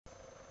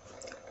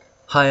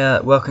Hi,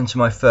 welcome to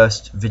my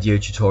first video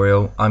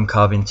tutorial. I'm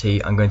Carvin T.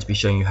 I'm going to be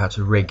showing you how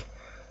to rig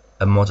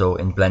a model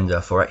in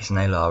Blender for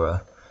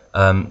XNALara.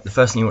 The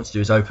first thing you want to do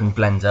is open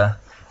Blender,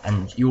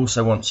 and you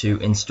also want to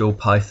install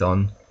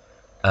Python.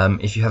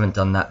 If you haven't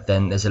done that,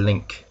 then there's a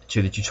link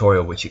to the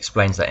tutorial which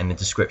explains that in the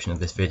description of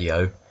this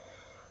video.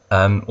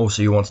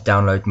 Also, you want to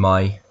download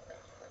my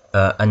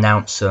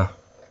announcer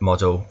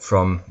model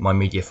from my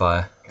media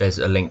file. There's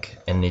a link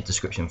in the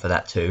description for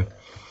that too.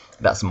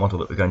 That's the model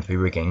that we're going to be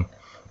rigging.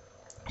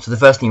 So the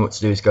first thing you want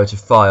to do is go to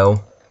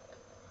File,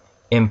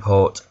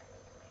 Import,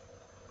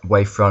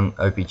 Wavefront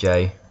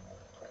OBJ,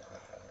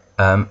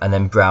 and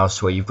then browse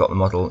to where you've got the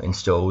model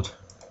installed.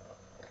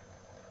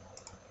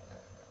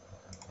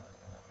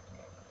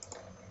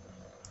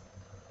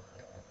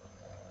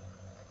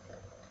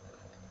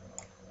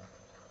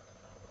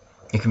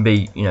 It can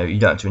be, you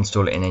don't have to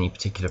install it in any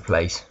particular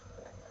place.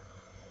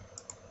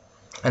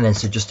 And then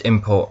so just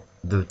import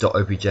the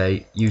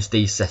 .obj, use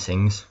these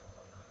settings,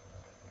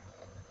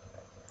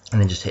 and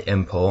then just hit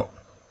import.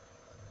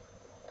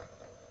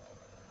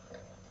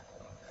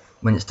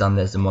 When it's done,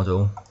 there's the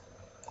model.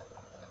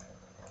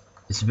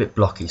 It's a bit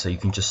blocky, so you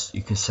can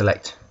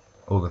select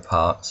all the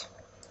parts,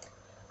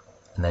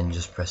 and then you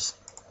just press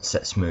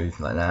set smooth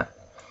like that.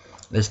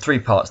 There's three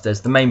parts. There's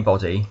the main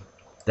body,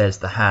 there's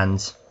the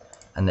hands,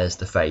 and there's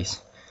the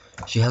face.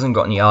 She hasn't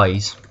got any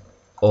eyes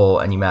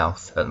or any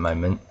mouth at the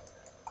moment,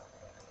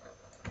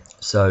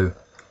 so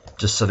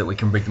just so that we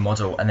can rig the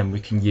model, and then we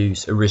can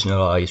use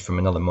original eyes from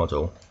another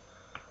model.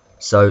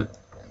 So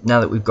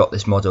now that we've got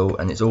this model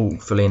and it's all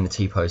fully in the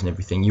T-pose and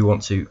everything, you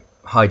want to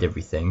hide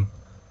everything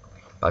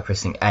by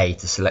pressing A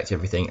to select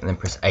everything, and then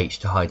press H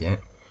to hide it.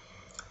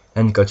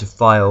 Then go to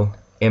File,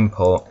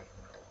 Import,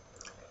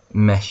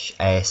 Mesh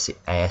ASCII,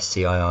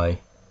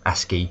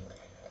 ASCII,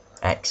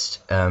 X,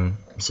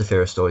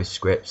 Saphira Story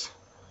scripts,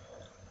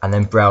 and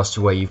then browse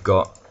to where you've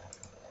got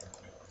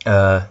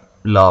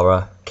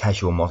Lara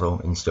casual model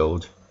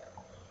installed.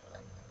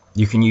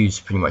 You can use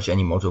pretty much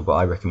any model, but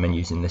I recommend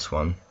using this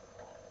one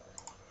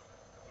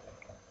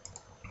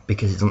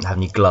because it doesn't have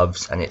any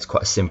gloves and it's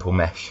quite a simple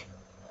mesh.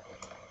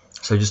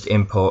 So just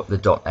import the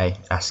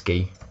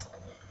 .ASCII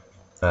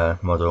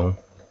model.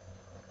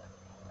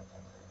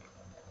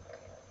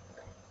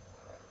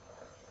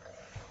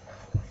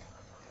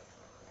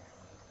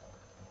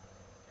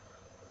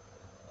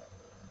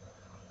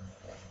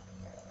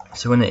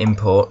 So when it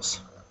imports,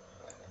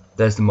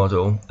 there's the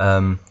model.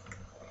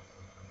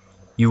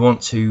 You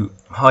want to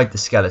hide the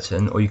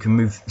skeleton, or you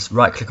can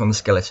right click on the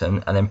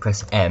skeleton and then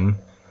press M,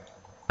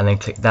 and then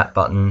click that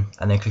button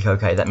and then click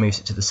OK. That moves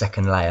it to the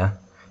second layer.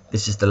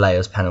 This is the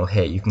layers panel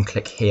here. You can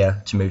click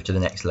here to move to the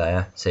next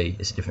layer. See,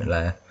 it's a different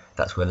layer.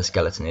 That's where the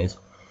skeleton is.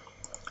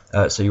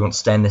 So you want to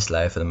stay in this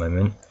layer for the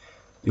moment.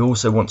 You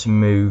also want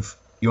to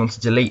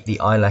delete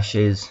the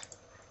eyelashes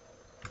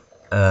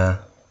by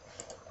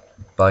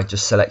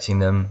just selecting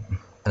them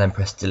and then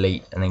press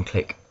delete and then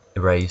click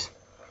erase.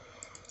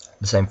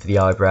 The same for the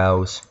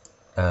eyebrows,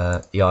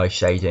 the eye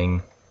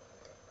shading.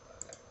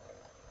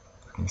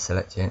 I can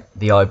select it.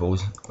 The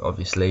eyeballs,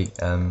 obviously.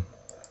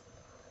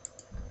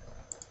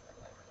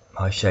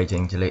 Eye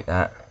shading, delete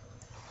that.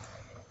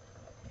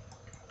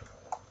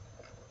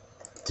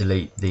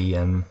 Delete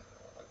the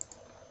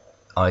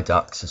eye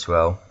ducts as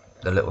well,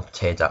 the little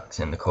tear ducts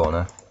in the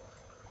corner,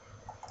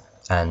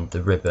 and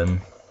the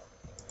ribbon,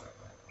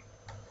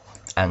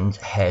 and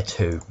hair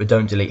 2, but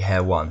don't delete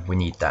hair 1, we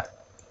need that.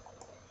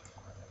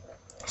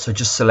 So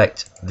just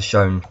select the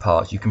shown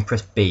parts. You can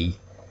press B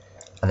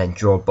and then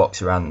draw a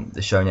box around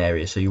the shown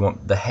area. So you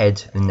want the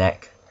head, the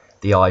neck,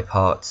 the eye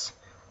parts,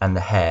 and the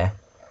hair.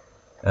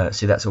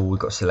 So that's all we've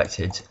got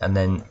selected, and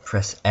then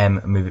press M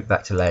and move it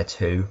back to layer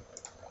 2.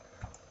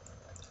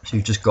 So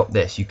you've just got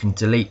this. You can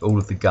delete all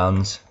of the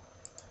guns,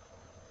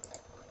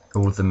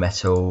 all of the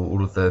metal,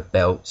 all of the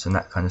belts and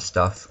that kind of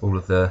stuff, all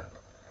of the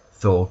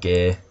Thor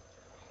gear.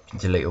 You can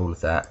delete all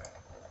of that,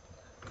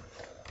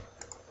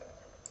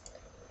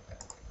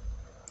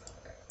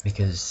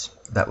 because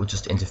that will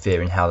just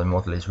interfere in how the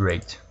model is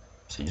rigged.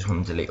 So you just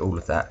want to delete all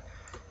of that.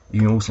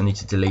 You also need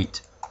to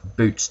delete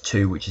boots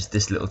 2, which is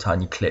this little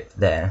tiny clip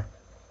there.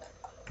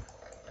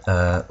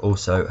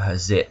 Also her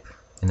zip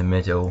in the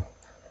middle,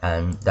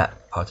 and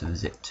that part of the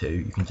zip too,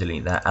 you can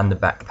delete that, and the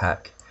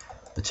backpack,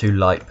 the 2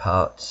 light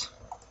parts,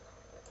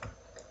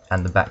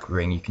 and the back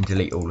ring, you can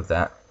delete all of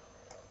that.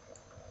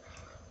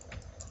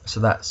 So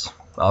that's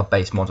our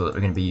base model that we're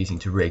going to be using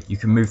to rig. You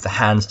can move the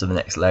hands to the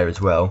next layer as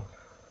well.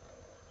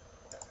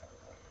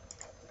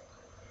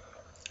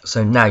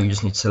 So now you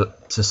just need to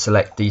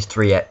select these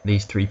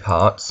three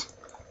parts,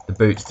 the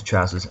boots, the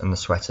trousers and the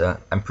sweater,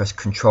 and press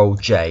Ctrl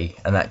J,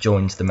 and that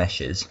joins the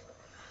meshes.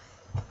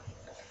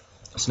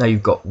 So now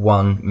you've got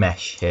one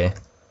mesh here,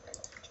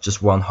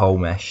 just one whole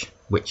mesh,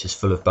 which is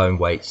full of bone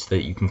weights so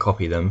that you can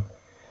copy them.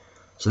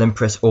 So then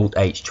press Alt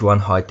H to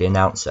unhide the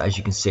announcer. As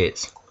you can see,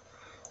 it's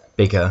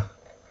bigger,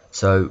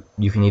 so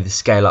you can either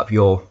scale up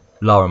your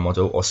Lara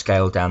model or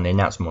scale down the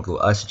announcer model.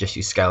 I suggest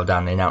you scale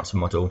down the announcer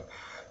model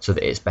so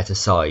that it's better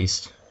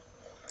sized.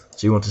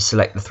 So you want to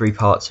select the 3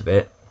 parts of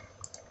it,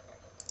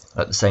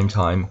 at the same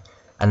time,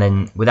 and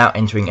then without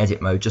entering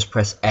edit mode, just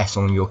press S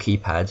on your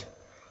keypad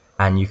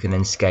and you can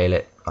then scale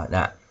it like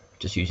that,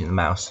 just using the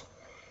mouse.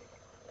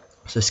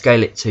 So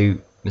scale it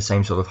to the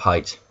same sort of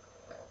height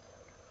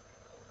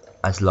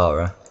as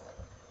Lara.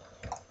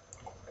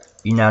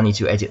 You now need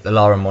to edit the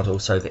Lara model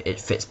so that it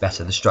fits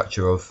better the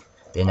structure of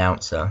the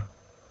announcer.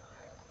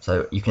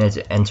 So you can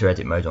enter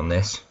edit mode on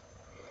this.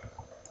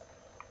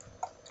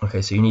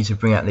 Okay, so you need to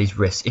bring out these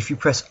wrists. If you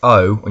press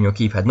O on your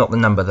keypad, not the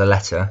number, the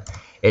letter,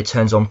 it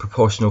turns on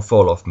proportional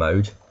fall off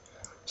mode,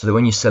 so that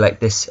when you select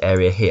this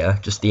area here,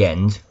 just the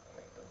end,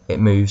 it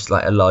moves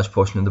like a large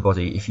portion of the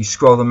body. If you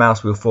scroll the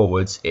mouse wheel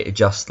forwards, it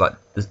adjusts like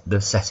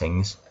the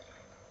settings,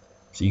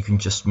 so you can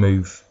just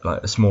move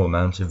like a small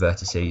amount of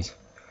vertices.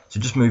 So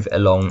just move it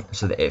along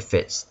so that it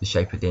fits the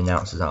shape of the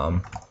announcer's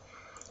arm.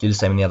 Do the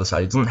same on the other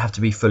side. It doesn't have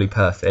to be fully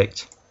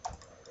perfect,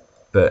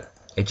 but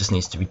it just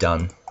needs to be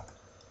done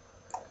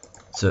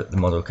so that the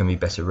model can be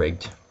better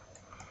rigged.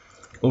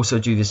 Also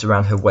do this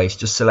around her waist.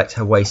 Just select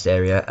her waist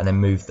area and then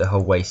move the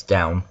whole waist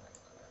down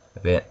a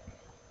bit,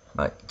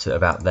 like to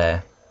about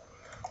there.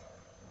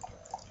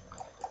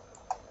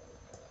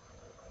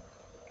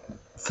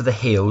 For the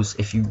heels,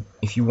 if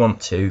you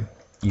want to,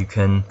 you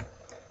can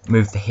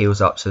move the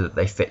heels up so that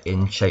they fit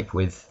in shape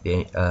with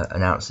the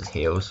announcer's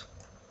heels.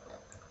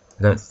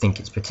 I don't think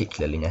it's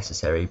particularly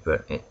necessary,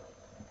 but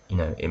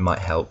it might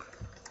help.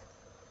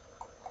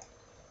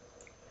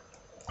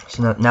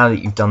 So now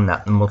that you've done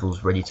that, the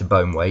model's ready to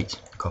bone weight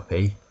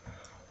copy,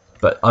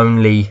 but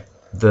only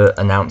the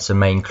announcer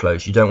main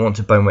clothes. You don't want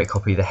to bone weight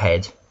copy the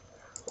head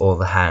or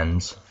the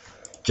hands,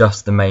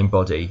 just the main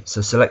body.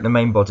 So select the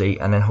main body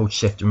and then hold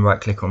shift and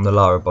right click on the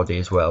Lara body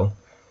as well,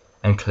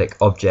 and click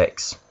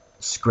objects,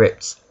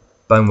 scripts,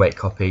 bone weight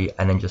copy,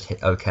 and then just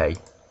hit OK.